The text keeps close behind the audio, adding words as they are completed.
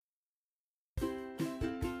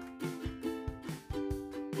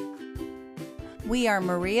We are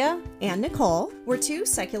Maria and Nicole. We're two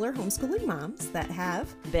secular homeschooling moms that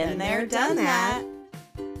have been there, done that.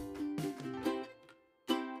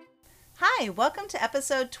 Hi, welcome to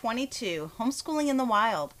episode 22, Homeschooling in the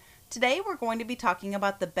Wild. Today we're going to be talking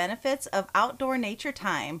about the benefits of outdoor nature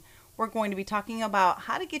time. We're going to be talking about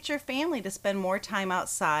how to get your family to spend more time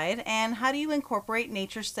outside and how do you incorporate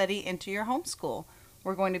nature study into your homeschool.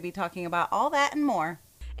 We're going to be talking about all that and more.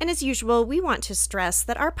 And as usual, we want to stress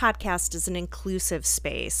that our podcast is an inclusive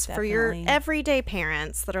space for your everyday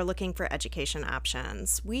parents that are looking for education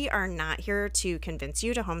options. We are not here to convince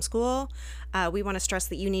you to homeschool. We want to stress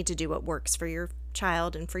that you need to do what works for your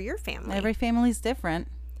child and for your family. Every family's different.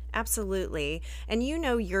 Absolutely. And you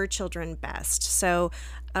know your children best. So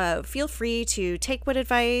feel free to take what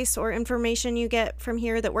advice or information you get from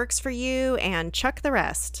here that works for you and chuck the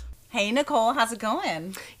rest. Hey, Nicole, how's it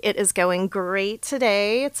going? It is going great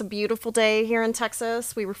today. It's a beautiful day here in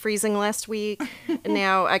Texas. We were freezing last week, and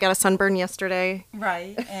now I got a sunburn yesterday.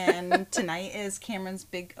 Right, and tonight is Cameron's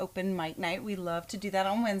big open mic night. We love to do that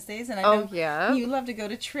on Wednesdays, and I know you love to go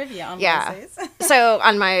to trivia on Wednesdays. So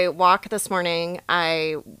on my walk this morning,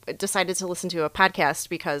 I decided to listen to a podcast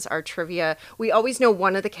because our trivia, we always know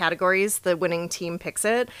one of the categories, the winning team picks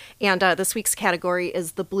it, and this week's category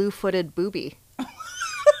is the blue-footed booby.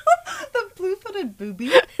 Blue-footed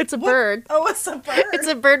booby? It's a bird. Oh, it's a bird. It's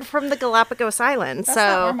a bird from the Galapagos Islands. That's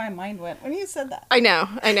not where my mind went when you said that. I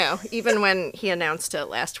know. Even when he announced it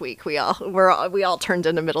last week, we all turned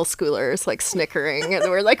into middle schoolers, like snickering, and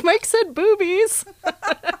we're like, Mike said boobies.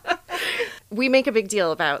 We make a big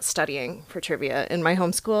deal about studying for trivia in my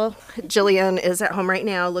homeschool. Jillian is at home right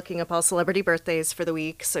now looking up all celebrity birthdays for the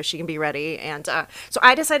week so she can be ready. And so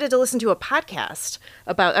I decided to listen to a podcast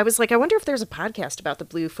I was like, I wonder if there's a podcast about the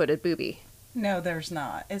blue-footed booby. No, there's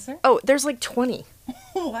not. Is there? Oh, there's like 20.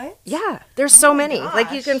 What? Yeah, there's so many. Gosh.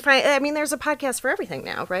 Like you can find, I mean, there's a podcast for everything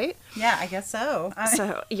now, right? Yeah, I guess so.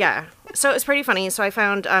 So it's pretty funny. So I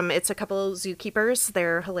found it's a couple zookeepers.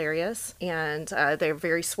 They're hilarious and they're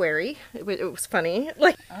very sweary. It was funny.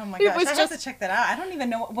 Like, oh my gosh, I have to check that out. I don't even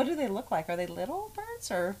know. What do they look like? Are they little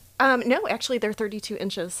birds or? No, actually they're 32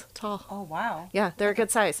 inches tall. Oh, wow. Yeah, they're a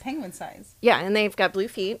good size. Penguin size. Yeah, and they've got blue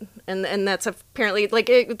feet. And that's apparently, like,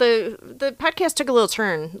 the podcast took a little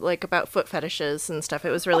turn, like, about foot fetishes and stuff.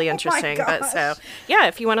 It was really interesting. My gosh. But so, yeah,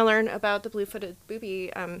 if you want to learn about the blue-footed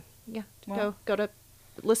booby, go to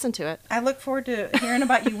listen to it. I look forward to hearing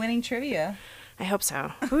about you winning trivia. I hope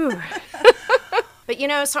so.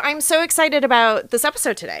 But, so I'm so excited about this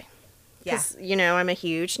episode today. Because, I'm a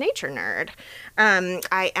huge nature nerd.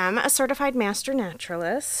 I am a certified master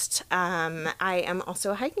naturalist. I am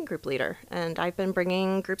also a hiking group leader. And I've been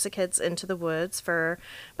bringing groups of kids into the woods for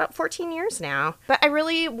about 14 years now. But I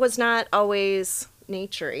really was not always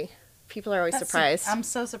nature-y. People are always surprised. I'm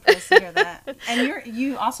so surprised to hear that. And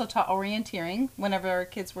you also taught orienteering whenever our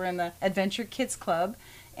kids were in the Adventure Kids Club.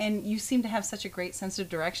 And you seem to have such a great sense of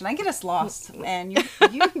direction. I get us lost, and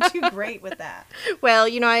you do great with that. Well,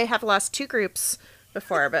 I have lost 2 groups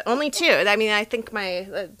before, but only 2. I mean, I think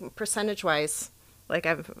my percentage-wise, like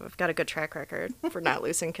I've got a good track record for not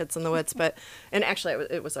losing kids in the woods, and actually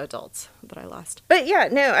it was adults that I lost. But yeah,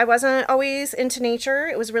 no, I wasn't always into nature.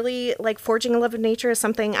 It was really like forging a love of nature is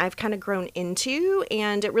something I've kind of grown into,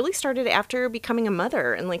 and it really started after becoming a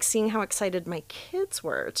mother and like seeing how excited my kids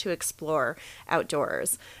were to explore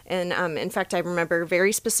outdoors. And in fact, I remember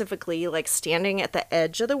very specifically like standing at the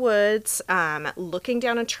edge of the woods, looking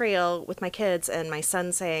down a trail with my kids and my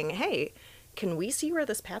son saying, "Hey, can we see where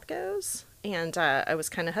this path goes?" And I was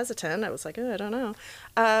kind of hesitant. I was like, I don't know.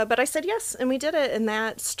 But I said yes, and we did it. And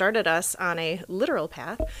that started us on a literal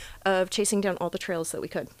path of chasing down all the trails that we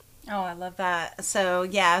could. Oh, I love that. So,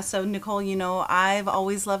 Nicole, I've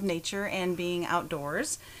always loved nature and being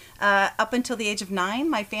outdoors. Up until the age of 9,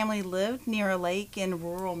 my family lived near a lake in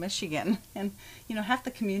rural Michigan. And, half the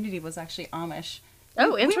community was actually Amish.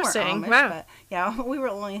 Oh, interesting. We were Amish, wow. We were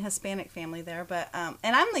only a Hispanic family there. But and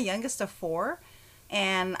I'm the youngest of 4.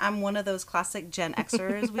 And I'm one of those classic Gen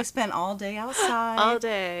Xers. We spent all day outside. All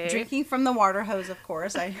day. Drinking from the water hose, of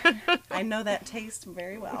course. I know that taste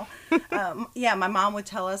very well. My mom would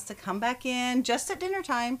tell us to come back in just at dinner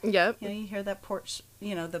time. Yep. You hear that porch,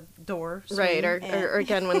 the door swing. Right, or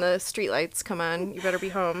again, when the street lights come on, you better be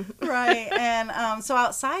home. Right, and so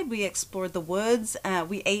outside we explored the woods.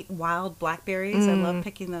 We ate wild blackberries. I love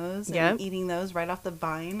picking those and eating those right off the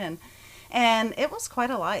vine. And it was quite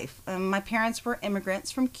a life. My parents were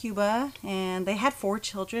immigrants from Cuba, and they had 4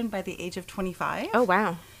 children by the age of 25. Oh,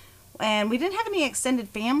 wow. And we didn't have any extended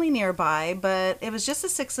family nearby, but it was just the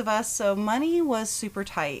 6 of us, so money was super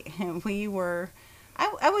tight. And we were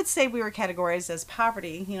I would say we were categorized as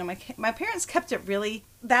poverty. You know, my parents kept it really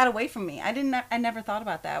that away from me. I never thought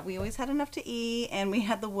about that. We always had enough to eat, and we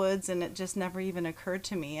had the woods, and it just never even occurred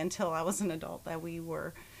to me until I was an adult that we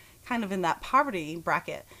were kind of in that poverty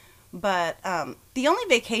bracket. But the only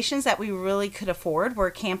vacations that we really could afford were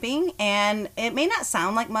camping, and it may not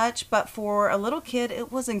sound like much, but for a little kid,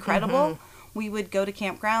 it was incredible. We would go to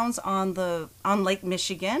campgrounds on Lake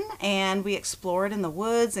Michigan, and we explored in the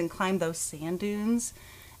woods and climbed those sand dunes.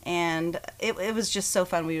 And it was just so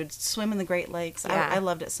fun. We would swim in the Great Lakes. Yeah. I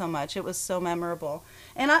loved it so much. It was so memorable.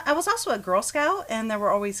 And I was also a Girl Scout, and there were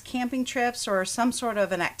always camping trips or some sort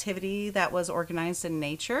of an activity that was organized in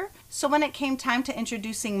nature. So when it came time to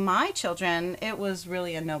introducing my children, it was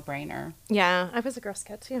really a no-brainer. Yeah, I was a Girl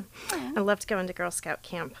Scout too. Yeah. I loved going to Girl Scout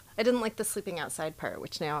camp. I didn't like the sleeping outside part,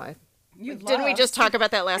 which now I... You'd Didn't we love. just talk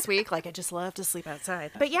about that last week? Like, I just love to sleep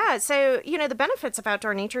outside. But yeah, so, you know, the benefits of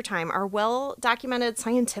outdoor nature time are well documented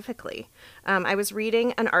scientifically. I was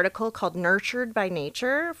reading an article called Nurtured by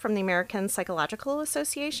Nature from the American Psychological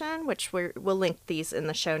Association, which we'll link these in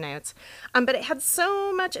the show notes. But it had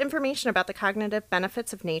so much information about the cognitive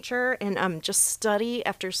benefits of nature and just study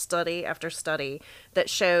after study after study that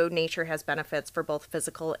show nature has benefits for both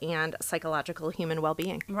physical and psychological human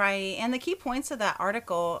well-being. Right. And the key points of that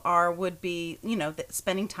article would be, you know, that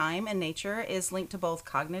spending time in nature is linked to both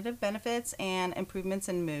cognitive benefits and improvements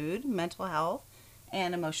in mood, mental health,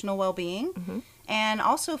 and emotional well-being. And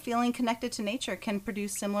also feeling connected to nature can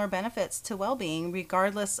produce similar benefits to well-being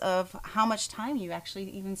regardless of how much time you actually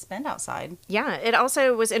even spend outside. Yeah, it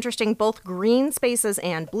also was interesting. Both green spaces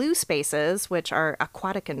and blue spaces, which are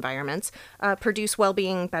aquatic environments, produce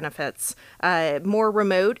well-being benefits. More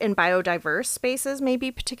remote and biodiverse spaces may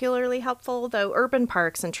be particularly helpful, though urban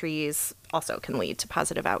parks and trees also can lead to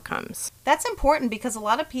positive outcomes. That's important because a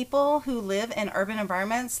lot of people who live in urban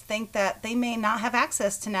environments think that they may not have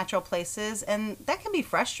access to natural places, and that can be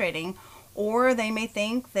frustrating. Or they may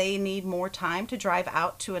think they need more time to drive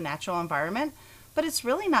out to a natural environment, but it's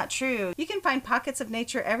really not true. You can find pockets of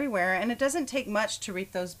nature everywhere, and it doesn't take much to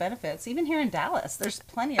reap those benefits. Even here in Dallas, there's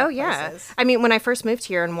plenty of places. I mean, when I first moved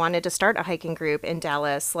here and wanted to start a hiking group in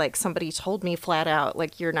Dallas, like somebody told me flat out,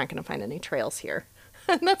 like, you're not going to find any trails here.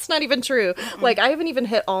 And that's not even true. Like, I haven't even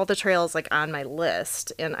hit all the trails, like, on my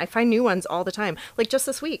list. And I find new ones all the time. Like, just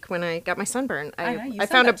this week when I got my sunburn, I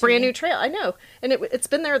found a brand new trail. I know. And it's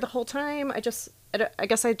been there the whole time. I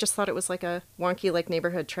guess I just thought it was like a wonky, like,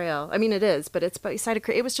 neighborhood trail. I mean, it is, but it's beside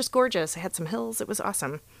it was just gorgeous. It had some hills. It was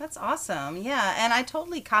awesome. That's awesome. Yeah. And I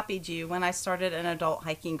totally copied you when I started an adult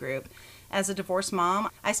hiking group. As a divorced mom,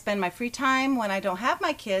 I spend my free time when I don't have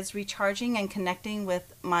my kids recharging and connecting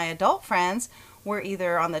with my adult friends. We're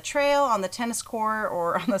either on the trail, on the tennis court,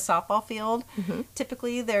 or on the softball field.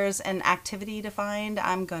 Typically, there's an activity to find.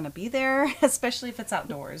 I'm going to be there, especially if it's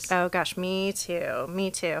outdoors. Oh, gosh, me too. Me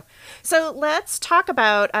too. So let's talk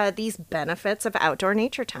about these benefits of outdoor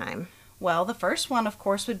nature time. Well, the first one, of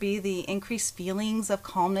course, would be the increased feelings of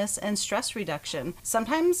calmness and stress reduction.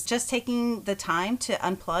 Sometimes just taking the time to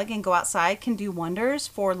unplug and go outside can do wonders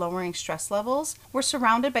for lowering stress levels. We're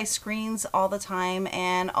surrounded by screens all the time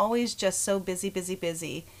and always just so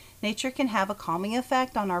busy. Nature can have a calming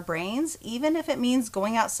effect on our brains, even if it means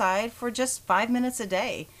going outside for just 5 minutes a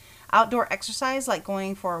day. Outdoor exercise like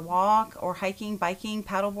going for a walk or hiking, biking,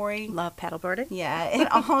 paddleboarding. Love paddleboarding. Yeah, it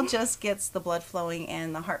all just gets the blood flowing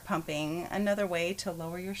and the heart pumping. Another way to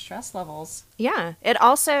lower your stress levels. Yeah, it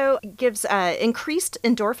also gives increased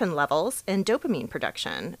endorphin levels and dopamine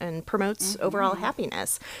production and promotes overall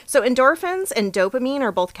happiness. So endorphins and dopamine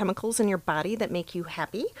are both chemicals in your body that make you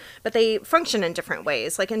happy, but they function in different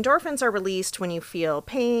ways. Like endorphins are released when you feel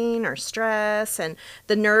pain or stress, and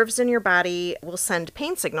the nerves in your body will send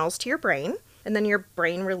pain signals to your brain. And then your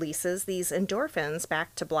brain releases these endorphins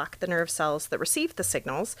back to block the nerve cells that receive the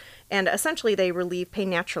signals. And essentially, they relieve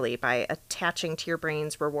pain naturally by attaching to your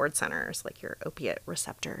brain's reward centers, like your opiate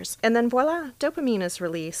receptors. And then voila, dopamine is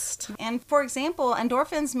released. And for example,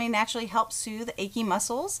 endorphins may naturally help soothe achy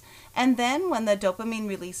muscles. And then when the dopamine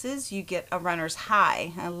releases, you get a runner's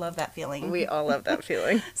high. I love that feeling. We all love that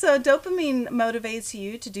feeling. So dopamine motivates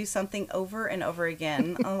you to do something over and over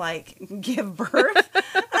again, like give birth.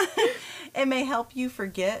 It may help you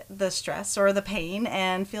forget the stress or the pain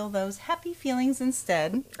and feel those happy feelings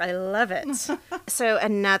instead. I love it. So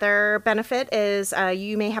another benefit is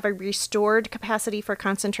you may have a restored capacity for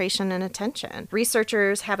concentration and attention.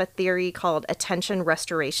 Researchers have a theory called attention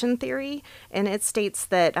restoration theory, and it states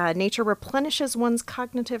that nature replenishes one's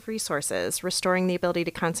cognitive resources, restoring the ability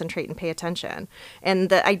to concentrate and pay attention. And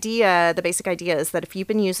the basic idea is that if you've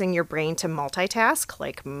been using your brain to multitask,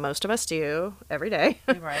 like most of us do every day,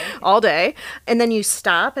 Right. all day, okay? And then you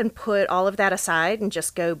stop and put all of that aside and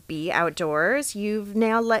just go be outdoors, you've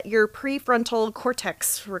now let your prefrontal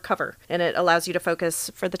cortex recover. And it allows you to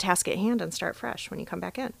focus for the task at hand and start fresh when you come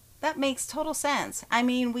back in. That makes total sense. I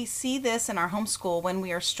mean, we see this in our homeschool when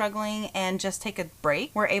we are struggling and just take a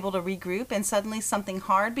break. We're able to regroup, and suddenly something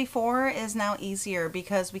hard before is now easier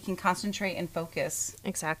because we can concentrate and focus.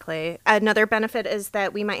 Exactly. Another benefit is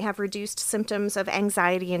that we might have reduced symptoms of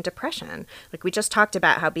anxiety and depression. Like we just talked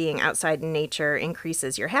about how being outside in nature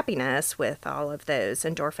increases your happiness with all of those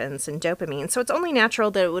endorphins and dopamine. So it's only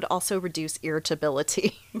natural that it would also reduce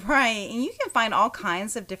irritability. Right. And you can find all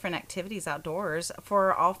kinds of different activities outdoors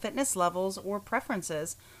for all fitness levels or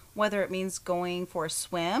preferences, whether it means going for a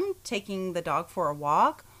swim, taking the dog for a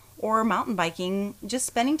walk, or mountain biking. Just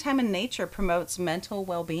spending time in nature promotes mental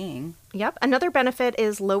well-being. Yep. Another benefit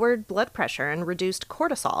is lowered blood pressure and reduced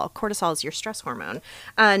cortisol. Cortisol is your stress hormone.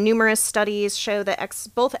 Numerous studies show that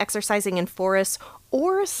both exercising in forests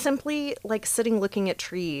or simply like sitting looking at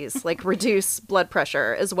trees like reduce blood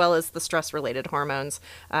pressure as well as the stress-related hormones,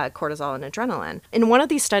 cortisol and adrenaline. In one of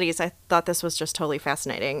these studies, I thought this was just totally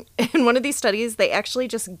fascinating. In one of these studies, they actually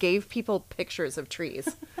just gave people pictures of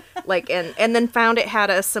trees, and then found it had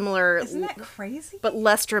a similar, Isn't that crazy? but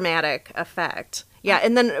less dramatic effect. Yeah,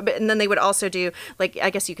 and then they would also do, like,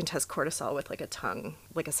 I guess you can test cortisol with like a tongue,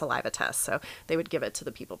 like a saliva test. So they would give it to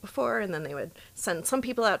the people before, and then they would send some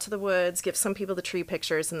people out to the woods, give some people the tree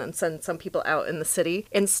pictures, and then send some people out in the city.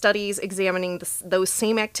 And studies examining those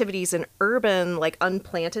same activities in urban, like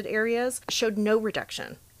unplanted areas showed no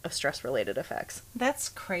reduction of stress-related effects. That's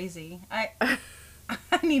crazy. I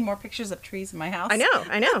need more pictures of trees in my house.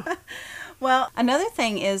 I know. Well, another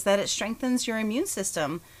thing is that it strengthens your immune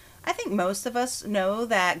system. I think most of us know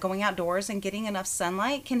that going outdoors and getting enough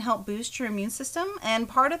sunlight can help boost your immune system, and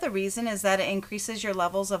part of the reason is that it increases your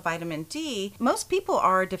levels of vitamin D. Most people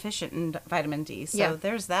are deficient in vitamin D, so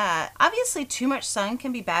there's that. Obviously, too much sun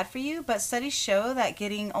can be bad for you, but studies show that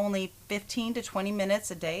getting only 15 to 20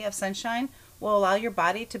 minutes a day of sunshine will allow your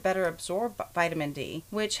body to better absorb vitamin D,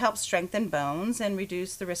 which helps strengthen bones and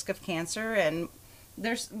reduce the risk of cancer, and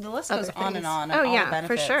the list goes on and on. Oh, all yeah, the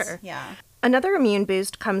benefits. for sure. Yeah. Another immune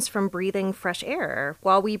boost comes from breathing fresh air.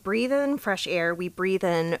 While we breathe in fresh air, we breathe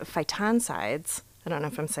in phytoncides. I don't know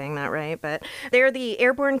if I'm saying that right, but they're the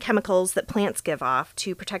airborne chemicals that plants give off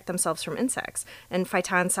to protect themselves from insects. And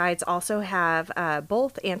phytoncides also have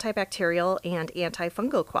both antibacterial and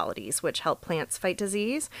antifungal qualities, which help plants fight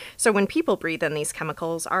disease. So when people breathe in these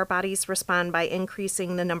chemicals, our bodies respond by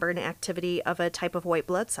increasing the number and activity of a type of white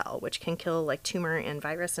blood cell, which can kill like tumor and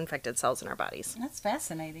virus-infected cells in our bodies. That's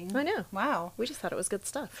fascinating. I know. Wow. We just thought it was good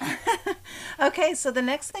stuff. Okay, so the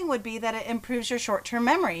next thing would be that it improves your short-term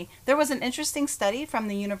memory. There was an interesting study from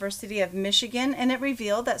the University of Michigan, and it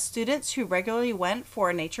revealed that students who regularly went for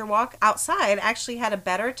a nature walk outside actually had a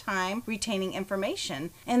better time retaining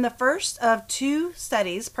information. In the first of two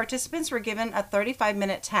studies, participants were given a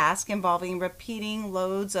 35-minute task involving repeating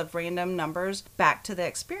loads of random numbers back to the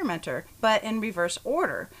experimenter, but in reverse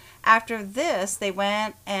order. After this, they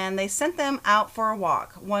went and they sent them out for a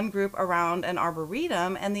walk, one group around an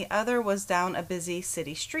arboretum and the other was down a busy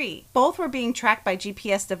city street. Both were being tracked by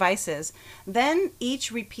GPS devices. Then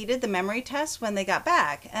each repeated the memory test when they got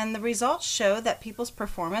back, and the results showed that people's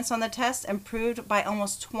performance on the test improved by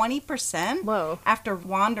almost 20% Whoa. after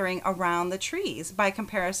wandering around the trees by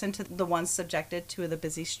comparison to the ones subjected to the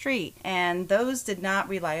busy street. And those did not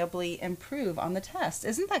reliably improve on the test.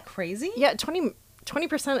 Isn't that crazy? Yeah,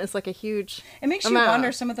 20% is like a huge It makes you amount.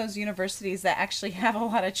 wonder, some of those universities that actually have a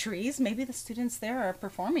lot of trees, maybe the students there are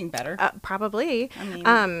performing better. Probably. I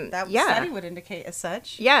mean, that yeah. study would indicate as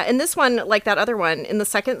such. Yeah, and this one, like that other one, in the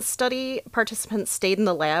second study, participants stayed in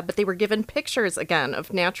the lab, but they were given pictures again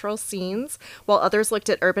of natural scenes, while others looked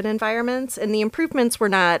at urban environments, and the improvements were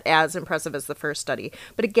not as impressive as the first study.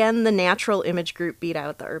 But again, the natural image group beat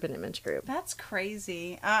out the urban image group. That's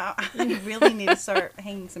crazy. I really need to start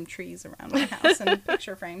hanging some trees around my house and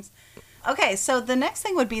picture frames. Okay, so the next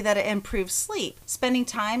thing would be that it improves sleep. Spending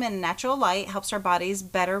time in natural light helps our bodies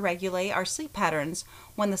better regulate our sleep patterns.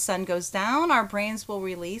 When the sun goes down, our brains will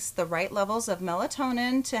release the right levels of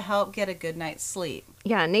melatonin to help get a good night's sleep.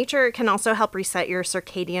 Yeah, nature can also help reset your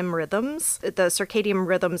circadian rhythms. The circadian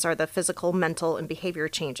rhythms are the physical, mental, and behavior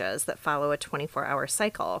changes that follow a 24-hour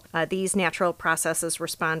cycle. These natural processes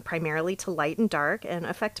respond primarily to light and dark and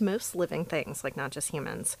affect most living things, like not just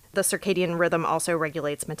humans. The circadian rhythm also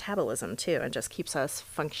regulates metabolism, too, and just keeps us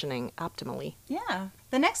functioning optimally. Yeah.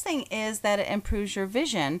 The next thing is that it improves your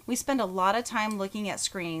vision. We spend a lot of time looking at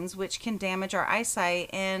screens, which can damage our eyesight,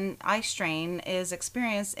 and eye strain is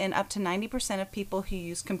experienced in up to 90% of people who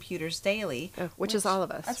use computers daily. Which is all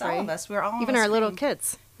of us, That's right? all of us. We're all on Even a our little screen.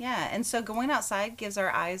 kids. Yeah, and so going outside gives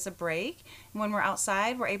our eyes a break. When we're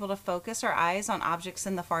outside, we're able to focus our eyes on objects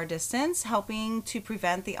in the far distance, helping to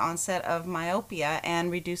prevent the onset of myopia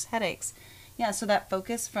and reduce headaches. Yeah, so that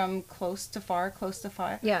focus from close to far, close to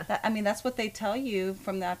far. Yeah. That's what they tell you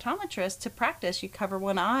from the optometrist to practice. You cover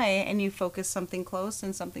one eye and you focus something close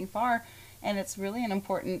and something far. And it's really an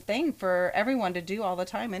important thing for everyone to do all the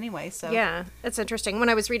time anyway. So Yeah, it's interesting. When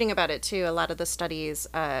I was reading about it too, a lot of the studies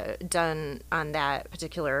done on that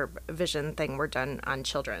particular vision thing were done on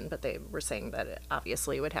children, but they were saying that it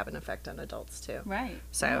obviously would have an effect on adults too. Right.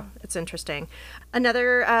 So Yeah. it's interesting.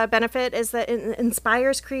 Another benefit is that it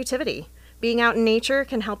inspires creativity. Being out in nature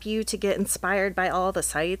can help you to get inspired by all the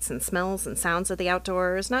sights and smells and sounds of the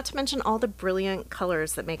outdoors, not to mention all the brilliant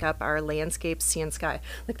colors that make up our landscape, sea, and sky.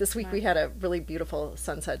 Like this week we had a really beautiful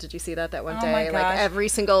sunset. Did you see that one Oh day? my Like gosh. every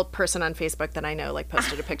single person on Facebook that I know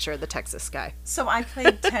posted a picture of the Texas sky. So I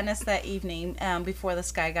played tennis that evening before the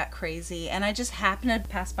sky got crazy, and I just happened to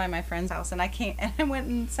pass by my friend's house, and I went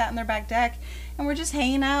and sat in their back deck, and we're just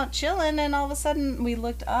hanging out, chilling, and all of a sudden we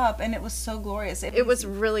looked up, and it was so glorious. It was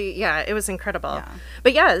really, it was incredible. Yeah.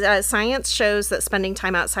 But science shows that spending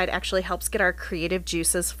time outside actually helps get our creative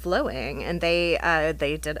juices flowing. And they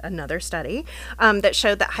did another study that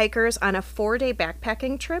showed that hikers on a 4-day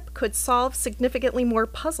backpacking trip could solve significantly more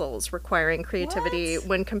puzzles requiring creativity What?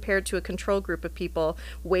 when compared to a control group of people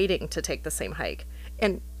waiting to take the same hike.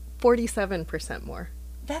 And 47% more.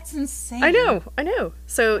 That's insane. I know.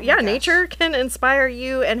 So my yeah, gosh. nature can inspire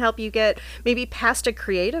you and help you get maybe past a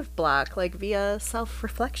creative block, like via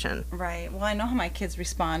self-reflection. Right. Well, I know how my kids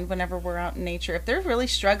respond whenever we're out in nature. If they're really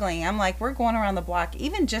struggling, I'm like, we're going around the block.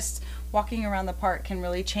 Even just walking around the park can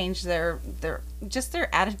really change their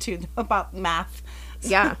attitude about math.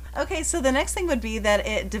 Yeah. Okay, so the next thing would be that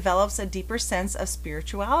it develops a deeper sense of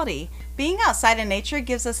spirituality. Being outside in nature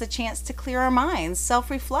gives us a chance to clear our minds,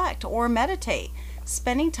 self-reflect, or meditate.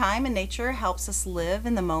 Spending time in nature helps us live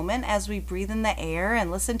in the moment as we breathe in the air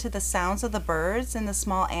and listen to the sounds of the birds and the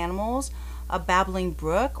small animals, a babbling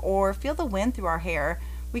brook, or feel the wind through our hair.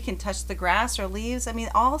 We can touch the grass or leaves.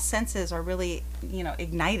 All senses are really,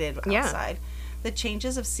 ignited outside. The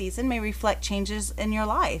changes of season may reflect changes in your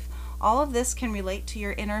life. All of this can relate to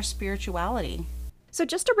your inner spirituality. So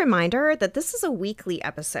just a reminder that this is a weekly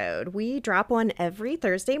episode. We drop one every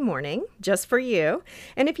Thursday morning just for you.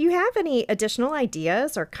 And if you have any additional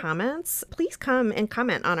ideas or comments, please come and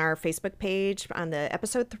comment on our Facebook page, on the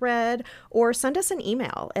episode thread, or send us an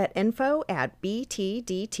email at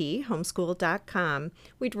info@btdthomeschool.com.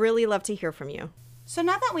 We'd really love to hear from you. So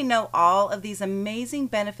now that we know all of these amazing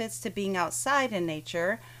benefits to being outside in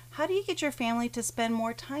nature, how do you get your family to spend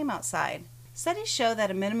more time outside? Studies show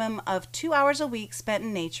that a minimum of 2 hours a week spent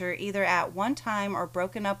in nature, either at one time or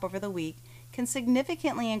broken up over the week, can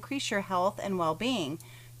significantly increase your health and well-being.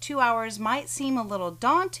 2 hours might seem a little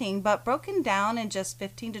daunting, but broken down in just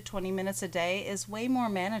 15 to 20 minutes a day is way more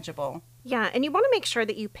manageable. Yeah, and you want to make sure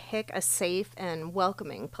that you pick a safe and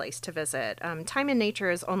welcoming place to visit. Time in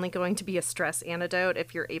nature is only going to be a stress antidote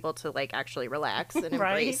if you're able to actually relax and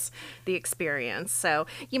Right. embrace the experience. So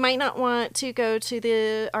you might not want to go to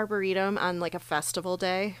the Arboretum on a festival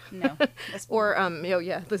day. No. Or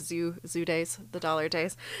the zoo days, the dollar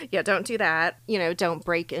days. Yeah, don't do that. Don't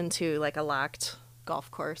break into a locked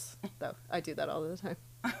golf course. Though I do that all the time.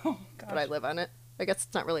 Oh, gosh. But I live on it. I guess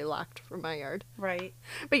it's not really locked from my yard. Right.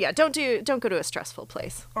 But yeah, don't go to a stressful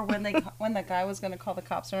place. Or when the guy was going to call the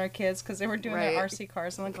cops on our kids because they were doing their Right. RC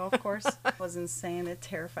cars on the golf course. It was insane. It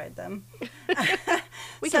terrified them.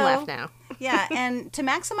 We can laugh now. Yeah, and to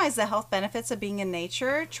maximize the health benefits of being in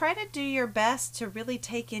nature, try to do your best to really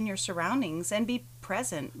take in your surroundings and be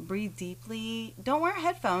present. Breathe deeply. Don't wear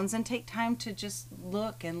headphones and take time to just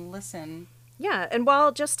look and listen. Yeah, and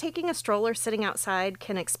while just taking a stroll or sitting outside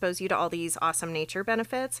can expose you to all these awesome nature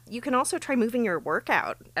benefits, you can also try moving your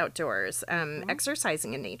workout outdoors.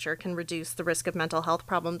 Exercising in nature can reduce the risk of mental health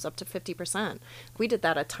problems up to 50%. We did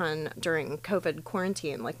that a ton during COVID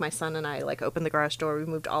quarantine. My son and I opened the garage door, we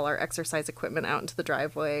moved all our exercise equipment out into the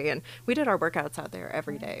driveway, and we did our workouts out there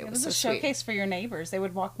every day. It was so a sweet. showcase for your neighbors. They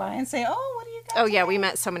would walk by and say, "Oh, what do you got?" Oh yeah, today?" we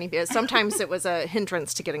met so many people. Sometimes it was a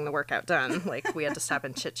hindrance to getting the workout done. We had to stop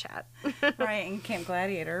and chit chat. Right, in Camp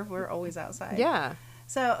Gladiator, we're always outside. Yeah.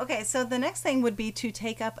 So the next thing would be to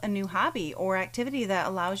take up a new hobby or activity that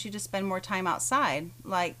allows you to spend more time outside.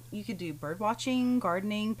 You could do bird watching,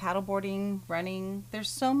 gardening, paddleboarding, running. There's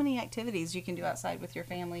so many activities you can do outside with your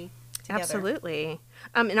family. together. Absolutely.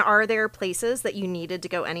 And are there places that you needed to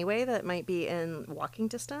go anyway that might be in walking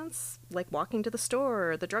distance? Like walking to the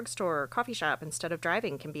store, or the drugstore, or coffee shop instead of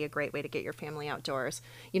driving can be a great way to get your family outdoors.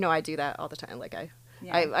 You know, I do that all the time. Like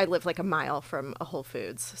I live like a mile from a Whole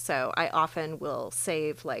Foods, so I often will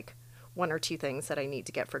save like one or two things that I need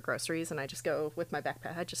to get for groceries, and I just go with my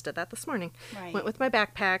backpack. I just did that this morning. Right. Went with my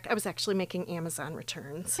backpack. I was actually making Amazon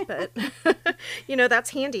returns, but you know, that's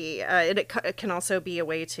handy. It can also be a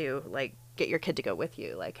way to like get your kid to go with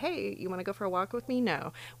you. Like, hey, you want to go for a walk with me?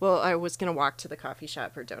 No. Well, I was going to walk to the coffee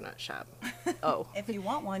shop or donut shop. Oh. If you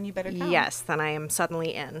want one, you better come. Yes, then I am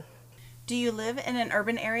suddenly in. Do you live in an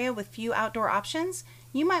urban area with few outdoor options?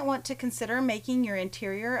 You might want to consider making your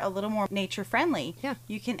interior a little more nature friendly. Yeah.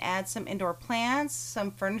 You can add some indoor plants,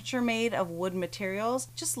 some furniture made of wood materials.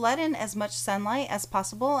 Just let in as much sunlight as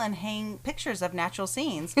possible and hang pictures of natural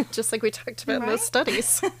scenes. Just like we talked about in those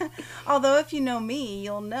studies. Although if you know me,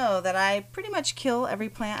 you'll know that I pretty much kill every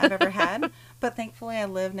plant I've ever had. But thankfully I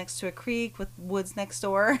live next to a creek with woods next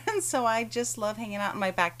door. And so I just love hanging out on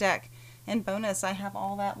my back deck. And bonus, I have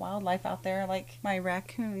all that wildlife out there, like my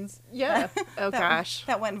raccoons. Yeah. Oh, gosh.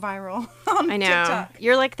 That went viral on I know. TikTok.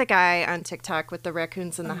 You're like the guy on TikTok with the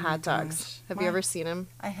raccoons and the Oh my hot dogs. gosh. Have you ever seen him?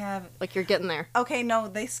 I have. Like you're getting there. Okay, no,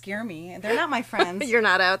 they scare me. They're not my friends. You're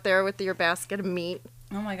not out there with your basket of meat.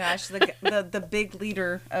 Oh my gosh, the big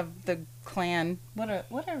leader of the clan. What are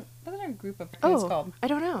a group of raccoons called? I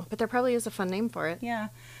don't know, but there probably is a fun name for it. Yeah.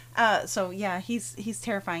 So yeah, he's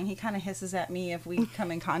terrifying. He kind of hisses at me if we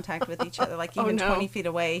come in contact with each other, like even 20 feet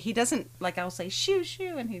away. He doesn't, like, I'll say shoo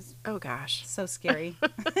shoo, and he's Oh gosh. so scary.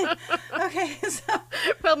 Okay, so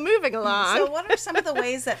Well, moving along. so what are some of the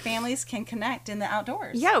ways that families can connect in the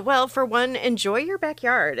outdoors? Yeah, well, for one, enjoy your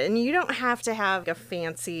backyard. And you don't have to have a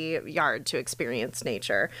fancy yard to experience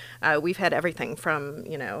nature. We've had everything from,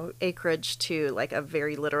 you know, acreage to like a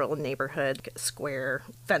very literal neighborhood square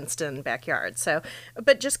fenced in backyard. So,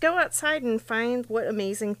 but just go outside and find what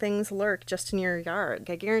amazing things lurk just in your yard.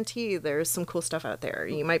 I guarantee you there's some cool stuff out there.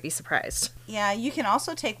 You might be surprised. Yeah, you can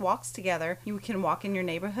also take walks together. You can walk in your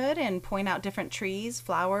neighborhood and point out different trees,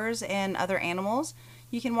 flowers, and other animals.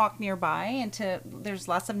 You can walk nearby there's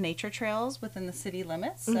lots of nature trails within the city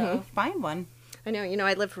limits, so find one. I know, you know,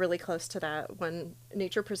 I live really close to that one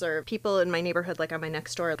nature preserve. People in my neighborhood, like on my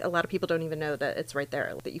next door, a lot of people don't even know that it's right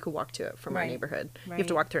there, that you could walk to it from our neighborhood. You have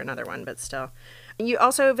to walk through another one, but still. You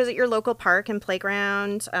also visit your local park and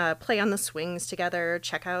playground, play on the swings together,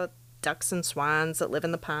 check out ducks and swans that live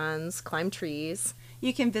in the ponds, climb trees.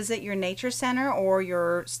 You can visit your nature center or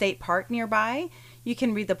your state park nearby. You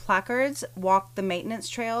can read the placards, walk the maintenance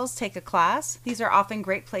trails, take a class. These are often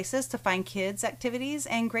great places to find kids' activities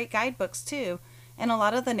and great guidebooks too. And a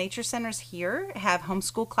lot of the nature centers here have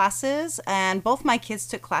homeschool classes, and both my kids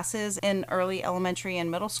took classes in early elementary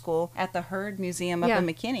and middle school at the Herd Museum up in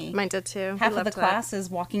McKinney. Mine did too. Half of the class is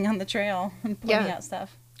walking on the trail and pointing out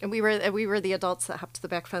stuff. And we were the adults that hopped to the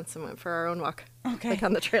back fence and went for our own walk. Okay. Like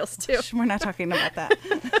on the trails too. We're not talking about that.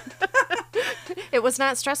 It was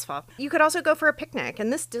not stressful. You could also go for a picnic,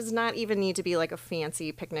 and this does not even need to be like a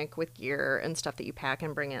fancy picnic with gear and stuff that you pack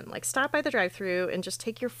and bring in. Like, stop by the drive-thru and just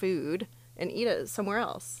take your food and eat it somewhere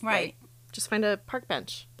else. Right. Like, just find a park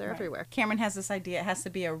bench. They're everywhere. Cameron has this idea. It has to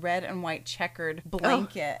be a red and white checkered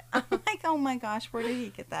blanket. I'm like, oh my gosh, where did he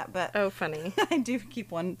get that? But Oh, funny. I do keep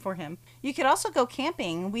one for him. You could also go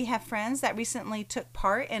camping. We have friends that recently took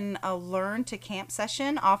part in a Learn to Camp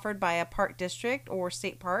session offered by a park district or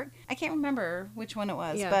state park. I can't remember which one it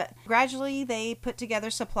was, but gradually they put together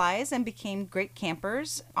supplies and became great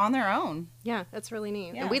campers on their own. Yeah, that's really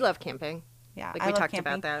neat. Yeah. And we love camping. Yeah, Like I we love talked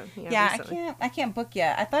camping. about that. Yeah, recently. I can't book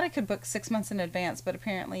yet. I thought I could book 6 months in advance, but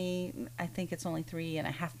apparently I think it's only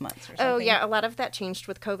 3.5 months or something. Oh, yeah. A lot of that changed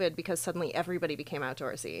with COVID because suddenly everybody became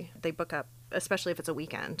outdoorsy. They book up, especially if it's a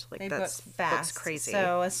weekend. Like, They that's book fast. That's crazy.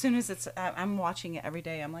 So as soon as it's, I'm watching it every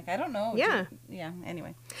day. I'm like, I don't know. Yeah. Yeah.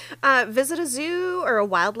 Anyway. Visit a zoo or a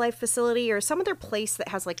wildlife facility or some other place that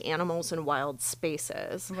has like animals and wild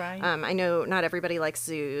spaces. Right. I know not everybody likes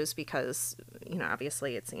zoos because, you know,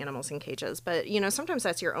 obviously it's animals in cages, but, you know, sometimes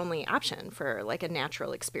that's your only option for like a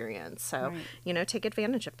natural experience. So, you know, take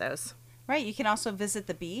advantage of those. Right. You can also visit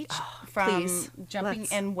the beach from please. jumping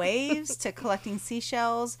in waves to collecting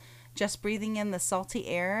seashells, just breathing in the salty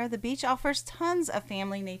air. The beach offers tons of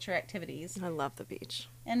family nature activities. I love the beach.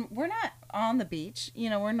 And we're not on the beach. You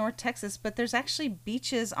know, we're in North Texas, but there's actually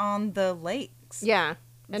beaches on the lakes. Yeah.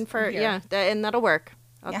 And and that'll work.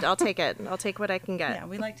 I'll take it. I'll take what I can get. Yeah,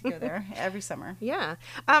 we like to go there every summer. Yeah.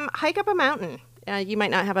 Hike up a mountain. You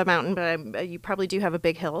might not have a mountain, but you probably do have a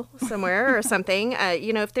big hill somewhere or something.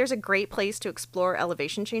 If there's a great place to explore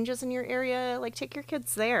elevation changes in your area, like take your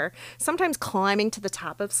kids there. Sometimes climbing to the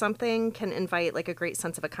top of something can invite like a great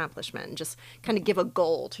sense of accomplishment and just kind of give a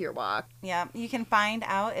goal to your walk. Yeah, you can find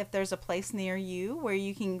out if there's a place near you where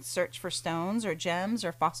you can search for stones or gems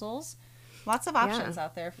or fossils. Lots of options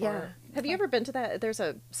out there for. Yeah. Have you ever been to that? There's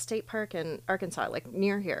a state park in Arkansas, like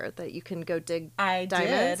near here, that you can go dig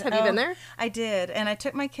diamonds. Have you been there? I did, and I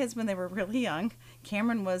took my kids when they were really young.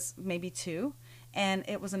 Cameron was maybe 2, and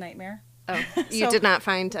it was a nightmare. Oh, you did not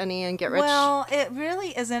find any and get rich? Well, it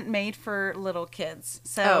really isn't made for little kids.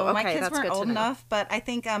 So my kids weren't old enough, but I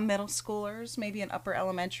think middle schoolers, maybe in upper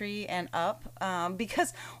elementary and up,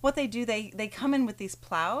 because what they do, they come in with these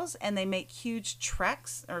plows and they make huge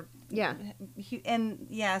treks or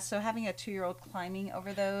so having a 2-year-old climbing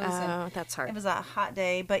over those. That's hard. It was a hot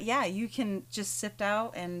day, but yeah, you can just sift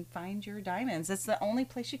out and find your diamonds. It's the only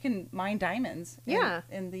place you can mine diamonds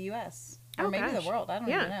in the U.S. or maybe the world. I don't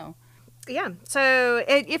even know. Yeah. So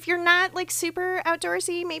if you're not like super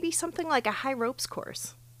outdoorsy, maybe something like a high ropes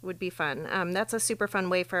course would be fun. That's a super fun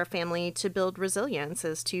way for a family to build resilience,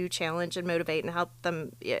 is to challenge and motivate and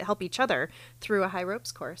help each other through a high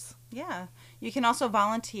ropes course. Yeah. You can also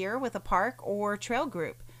volunteer with a park or trail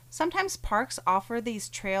group. Sometimes parks offer these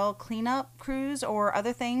trail cleanup crews or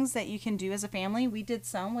other things that you can do as a family. We did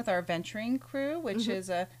some with our venturing crew, which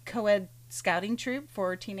is a co-ed scouting troop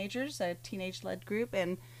for teenagers, a teenage-led group,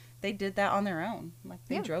 and they did that on their own. Like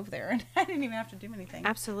they drove there, and I didn't even have to do anything.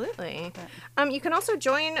 Absolutely. You can also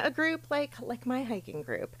join a group like my hiking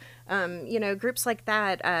group. Groups like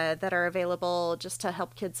that that are available just to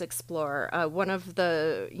help kids explore. One of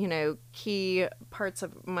the key parts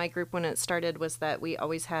of my group when it started was that we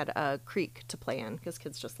always had a creek to play in, because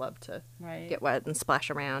kids just love to get wet and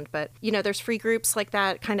splash around. But there's free groups like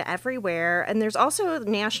that kind of everywhere, and there's also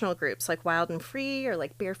national groups like Wild and Free or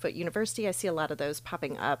like Barefoot University. I see a lot of those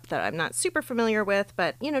popping up that I'm not super familiar with,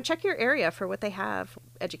 but check your area for what they have,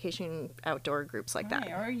 education outdoor groups like that.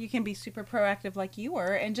 Or you can be super proactive like you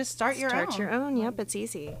were and just start your own. Yep, it's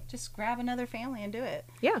easy. Just grab another family and do it.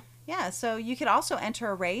 Yeah, so you could also enter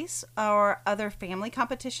a race or other family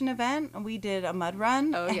competition event. We did a mud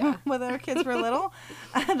run when our kids were little.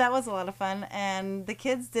 That was a lot of fun. And the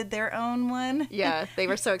kids did their own one. Yeah, they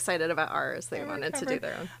were so excited about ours. They wanted to do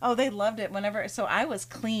their own. Oh, they loved it. So I was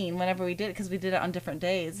clean whenever we did it, because we did it on different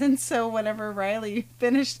days. And so whenever Riley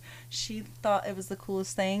finished, she thought it was the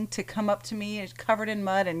coolest thing to come up to me covered in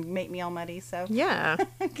mud and make me all muddy. So yeah,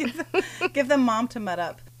 give them mom to mud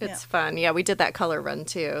up. It's fun. Yeah, we did that color run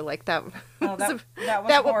too. Like that. That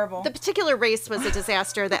was horrible. The particular race was a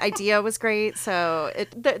disaster. The idea was great. So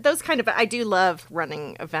those kind of, I do love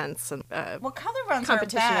running events and color runs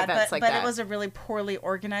competition are bad, events but it was a really poorly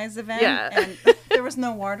organized event. Yeah. And there was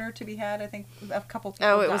no water to be had. I think a couple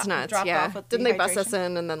people was nuts. dropped off with Didn't they bus us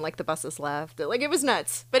in, and then like the buses left? Like it was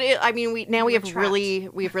nuts. But we have really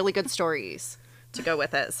good stories to go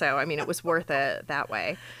with it. So, it was worth it that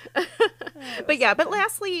way. But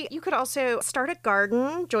lastly, you could also start a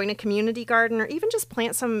garden, join a community garden, or even just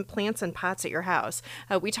plant some plants in pots at your house.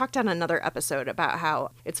 We talked on another episode about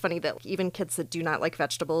how it's funny that even kids that do not like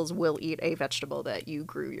vegetables will eat a vegetable that you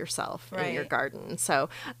grew yourself in your garden. So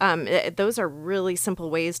those are really simple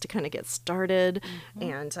ways to kind of get started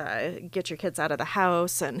and get your kids out of the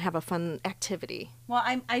house and have a fun activity. Well,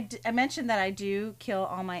 I mentioned that I do kill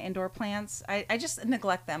all my indoor plants. I just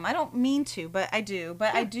neglect them. I don't mean to, but I do.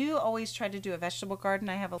 But I do always try to do a vegetable garden.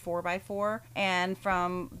 I have a 4x4, and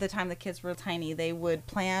from the time the kids were tiny, they would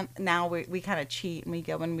plant. Now we kind of cheat and we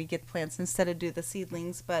go and we get plants instead of do the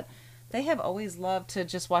seedlings, but they have always loved to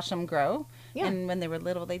just watch them grow. Yeah. And when they were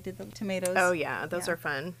little, they did the tomatoes. Oh yeah, those are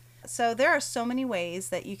fun. So there are so many ways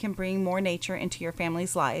that you can bring more nature into your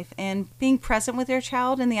family's life, and being present with your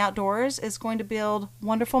child in the outdoors is going to build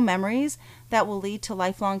wonderful memories that will lead to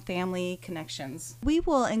lifelong family connections. We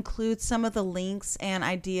will include some of the links and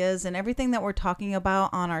ideas and everything that we're talking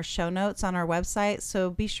about on our show notes on our website,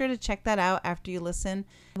 so be sure to check that out after you listen.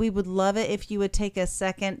 We would love it if you would take a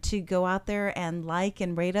second to go out there and like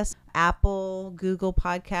and rate us. Apple, Google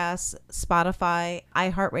Podcasts, Spotify,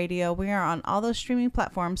 iHeartRadio. We are on all those streaming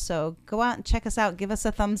platforms, so go out and check us out. Give us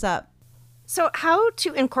a thumbs up. So how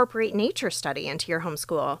to incorporate nature study into your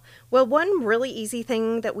homeschool? Well, one really easy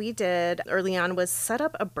thing that we did early on was set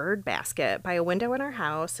up a bird basket by a window in our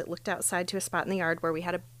house. It looked outside to a spot in the yard where we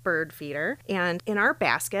had a bird feeder. And in our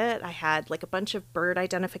basket, I had like a bunch of bird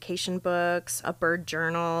identification books, a bird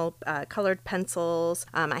journal, colored pencils.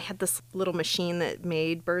 I had this little machine that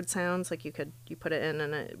made bird sounds. Like you put it in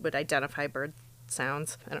and it would identify birds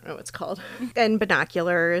sounds. I don't know what it's called. And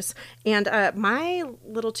binoculars. And my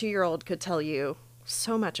little 2-year-old could tell you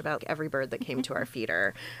so much about every bird that came to our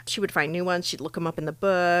feeder. She would find new ones. She'd look them up in the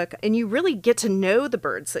book. And you really get to know the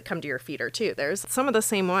birds that come to your feeder, too. There's some of the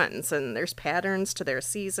same ones, and there's patterns to their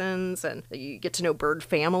seasons, and you get to know bird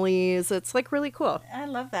families. It's like really cool. I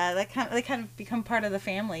love that. They kind of become part of the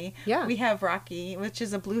family. Yeah. We have Rocky, which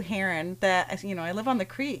is a blue heron that, I live on the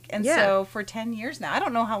creek. And Yeah. so for 10 years now, I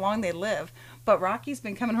don't know how long they live, but Rocky's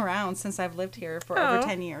been coming around since I've lived here for over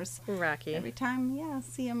 10 years. Rocky. Every time,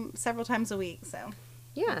 see him several times a week. So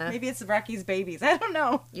Yeah. maybe it's Rocky's babies. I don't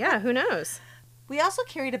know. Yeah, who knows? We also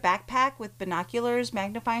carried a backpack with binoculars,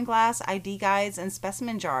 magnifying glass, ID guides, and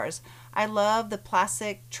specimen jars. I love the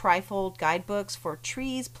plastic trifold guidebooks for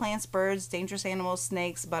trees, plants, birds, dangerous animals,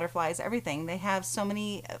 snakes, butterflies, everything. They have so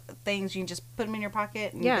many things. You can just put them in your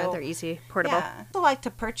pocket. And Yeah, go. they're easy, portable. Yeah. I also like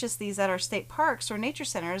to purchase these at our state parks or nature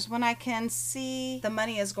centers when I can see the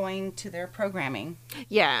money is going to their programming.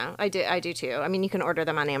 Yeah, I do too. I mean, you can order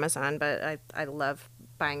them on Amazon, but I love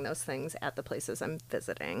buying those things at the places I'm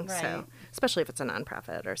visiting. Right. So, especially if it's a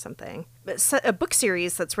nonprofit or something. But a book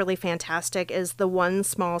series that's really fantastic is the One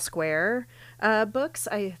Small Square books.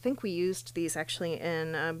 I think we used these actually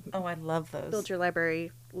in Oh, I love those. Build Your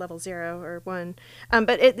Library Level 0 or 1.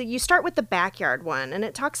 But you start with the backyard one, and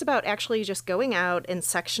it talks about actually just going out and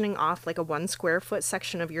sectioning off like a 1 square foot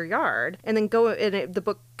section of your yard, and then the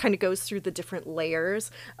book kind of goes through the different layers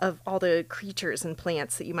of all the creatures and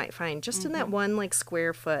plants that you might find just in that one like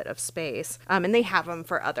square foot of space. And they have them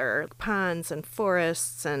for other ponds and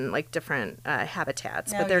forests and like different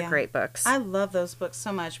habitats, but they're great books. I love those books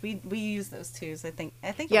so much. We use those too. I think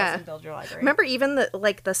Yeah. it was in Build Your Library. Remember, even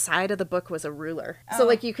the side of the book was a ruler, so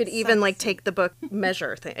like you could even like take the book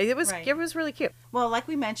measure thing. It was Right. it was really cute. Well, like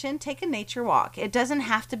we mentioned, take a nature walk. It doesn't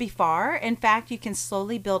have to be far. In fact, you can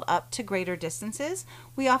slowly build up to greater distances.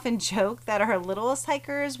 We often joke that our littlest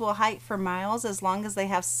hikers will hike for miles as long as they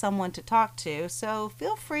have someone to talk to. So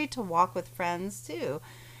feel free to walk with friends too.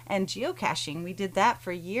 And geocaching, we did that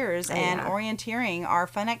for years. And orienteering are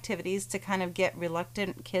fun activities to kind of get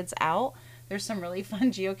reluctant kids out. There's some really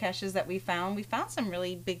fun geocaches that we found. We found some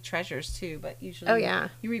really big treasures too, but usually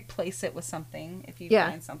you replace it with something if you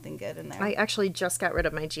find something good in there. I actually just got rid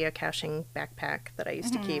of my geocaching backpack that I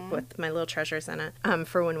used to keep with my little treasures in it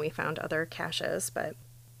for when we found other caches. But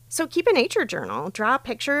so keep a nature journal. Draw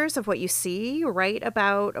pictures of what you see. Write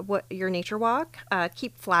about what your nature walk.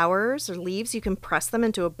 Keep flowers or leaves. You can press them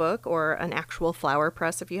into a book or an actual flower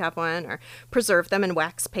press if you have one, or preserve them in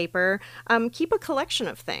wax paper. Keep a collection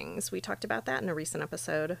of things. We talked about that in a recent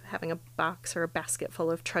episode, having a box or a basket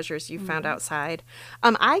full of treasures you found outside.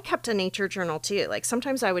 I kept a nature journal too. Like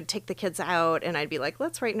sometimes I would take the kids out and I'd be like,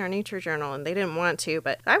 let's write in our nature journal. And they didn't want to,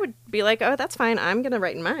 but I would be like, oh, that's fine. I'm going to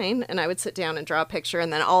write in mine. And I would sit down and draw a picture,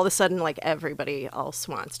 and then all of a sudden, like everybody else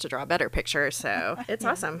wants to draw better pictures. So it's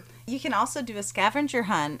awesome. You can also do a scavenger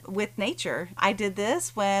hunt with nature. I did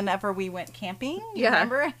this whenever we went camping. You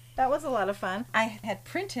remember? That was a lot of fun. I had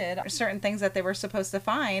printed certain things that they were supposed to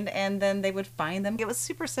find, and then they would find them. It was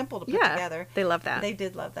super simple to put together. They love that. They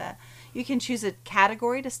did love that. You can choose a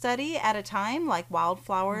category to study at a time, like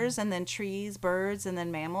wildflowers, and then trees, birds, and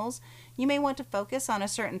then mammals. You may want to focus on a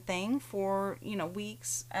certain thing for,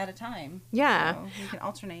 weeks at a time. Yeah. So you can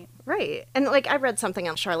alternate. Right. And like I read something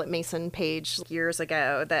on Charlotte Mason page years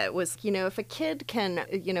ago that was, if a kid can,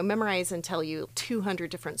 memorize and tell you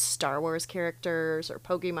 200 different Star Wars characters or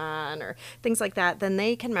Pokemon or things like that, then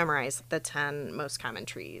they can memorize the 10 most common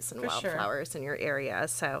trees and wildflowers in your area.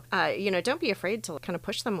 So, don't be afraid to kind of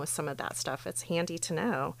push them with some of that stuff. It's handy to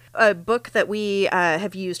know. A book that we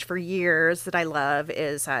have used for years that I love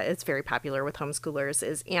is, it's very popular with homeschoolers,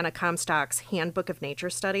 is Anna Comstock's Handbook of Nature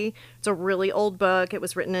Study. It's a really old book. It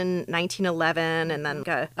was written in 1911, and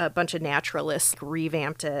then a bunch of naturalists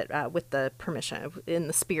revamped it with the permission, in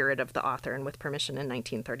the spirit of the author and with permission in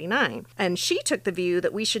 1939. And she took the view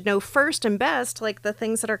that we should know first and best, like the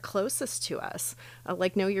things that are closest to us,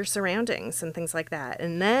 like know your surroundings and things like that.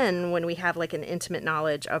 And then when we have like an intimate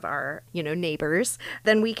knowledge of our, neighbors,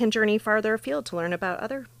 then we can journey farther afield to learn about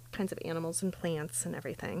other kinds of animals and plants and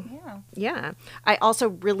everything. Yeah. I also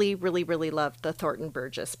really, really, really loved the Thornton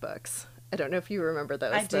Burgess books. I don't know if you remember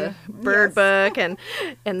those. I do. Bird book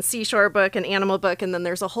and seashore book and animal book. And then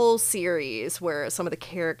there's a whole series where some of the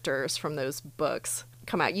characters from those books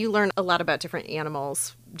come out. You learn a lot about different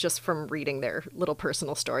animals just from reading their little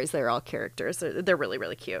personal stories. They're all characters. They're really,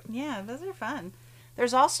 really cute. Yeah, those are fun.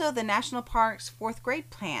 There's also the National Parks fourth grade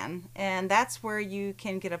plan, and that's where you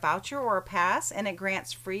can get a voucher or a pass, and it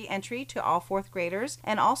grants free entry to all fourth graders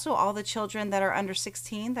and also all the children that are under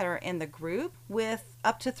 16 that are in the group, with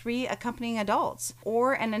up to 3 accompanying adults,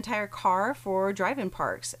 or an entire car for drive-in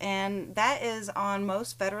parks. And that is on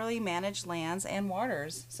most federally managed lands and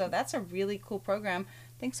waters. So that's a really cool program.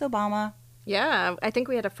 Thanks, Obama. Yeah, I think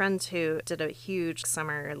we had a friend who did a huge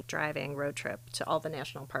summer driving road trip to all the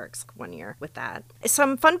national parks one year with that.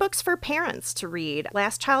 Some fun books for parents to read.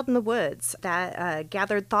 Last Child in the Woods, that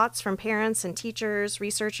gathered thoughts from parents and teachers,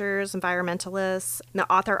 researchers, environmentalists.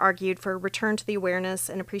 The author argued for a return to the awareness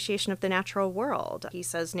and appreciation of the natural world. He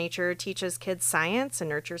says nature teaches kids science and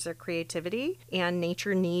nurtures their creativity, and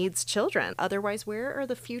nature needs children. Otherwise, where are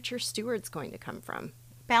the future stewards going to come from?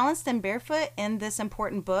 Balanced and Barefoot, in this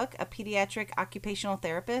important book, a pediatric occupational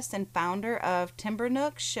therapist and founder of Timber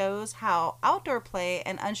Nook shows how outdoor play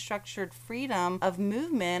and unstructured freedom of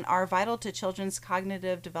movement are vital to children's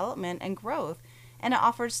cognitive development and growth. And it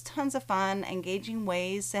offers tons of fun, engaging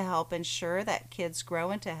ways to help ensure that kids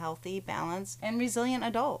grow into healthy, balanced, and resilient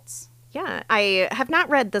adults. Yeah, I have not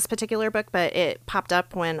read this particular book, but it popped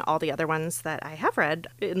up when all the other ones that I have read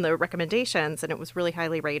in the recommendations, and it was really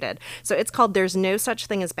highly rated. So it's called There's No Such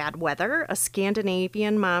Thing as Bad Weather, a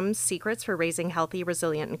Scandinavian Mom's Secrets for Raising Healthy,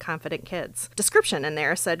 Resilient, and Confident Kids. Description in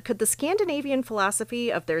there said, could the Scandinavian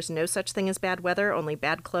philosophy of there's no such thing as bad weather, only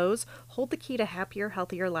bad clothes, hold the key to happier,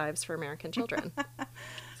 healthier lives for American children?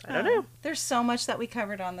 I don't know. There's so much that we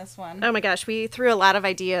covered on this one. Oh my gosh, we threw a lot of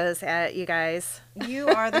ideas at you guys. You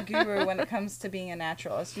are the guru when it comes to being a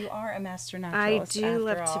naturalist. You are a master naturalist. I do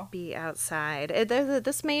love to be outside.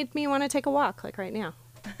 This made me want to take a walk, like right now.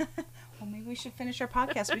 Well, maybe we should finish our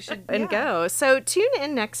podcast. We should go. So tune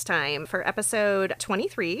in next time for episode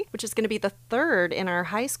 23, which is going to be the third in our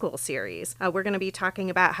high school series. We're going to be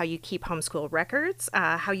talking about how you keep homeschool records,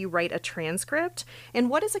 how you write a transcript,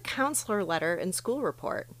 and what is a counselor letter and school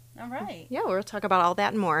report. All right. Yeah, we'll talk about all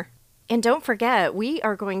that and more. And don't forget, we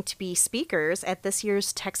are going to be speakers at this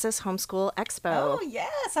year's Texas Homeschool Expo. Oh,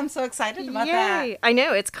 yes. I'm so excited about that. I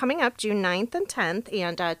know. It's coming up June 9th and 10th,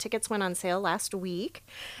 and tickets went on sale last week.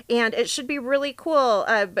 And it should be really cool.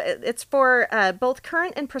 It's for both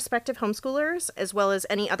current and prospective homeschoolers, as well as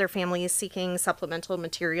any other families seeking supplemental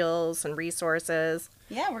materials and resources.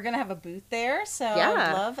 Yeah, we're going to have a booth there, so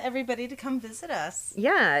I'd love everybody to come visit us.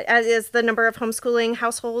 Yeah, as the number of homeschooling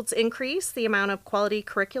households increase, the amount of quality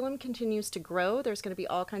curriculum continues to grow. There's going to be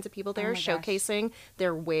all kinds of people there showcasing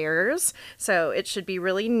their wares, so it should be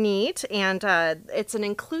really neat, and it's an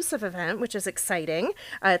inclusive event, which is exciting.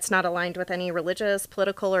 It's not aligned with any religious,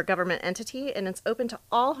 political, or government entity, and it's open to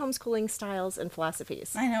all homeschooling styles and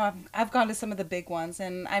philosophies. I know, I've gone to some of the big ones,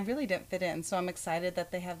 and I really didn't fit in, so I'm excited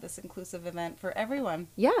that they have this inclusive event for everyone.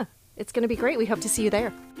 Yeah, it's going to be great. We hope to see you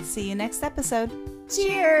there. See you next episode.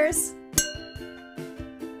 Cheers!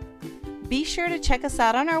 Be sure to check us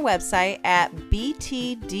out on our website at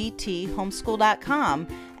btdthomeschool.com,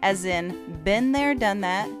 as in been there, done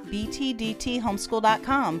that,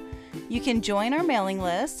 btdthomeschool.com. You can join our mailing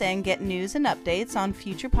list and get news and updates on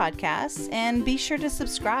future podcasts, and be sure to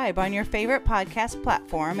subscribe on your favorite podcast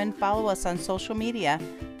platform and follow us on social media,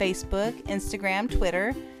 Facebook, Instagram,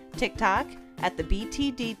 Twitter, TikTok, at the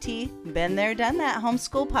BTDT Been There Done That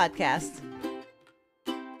Homeschool Podcast.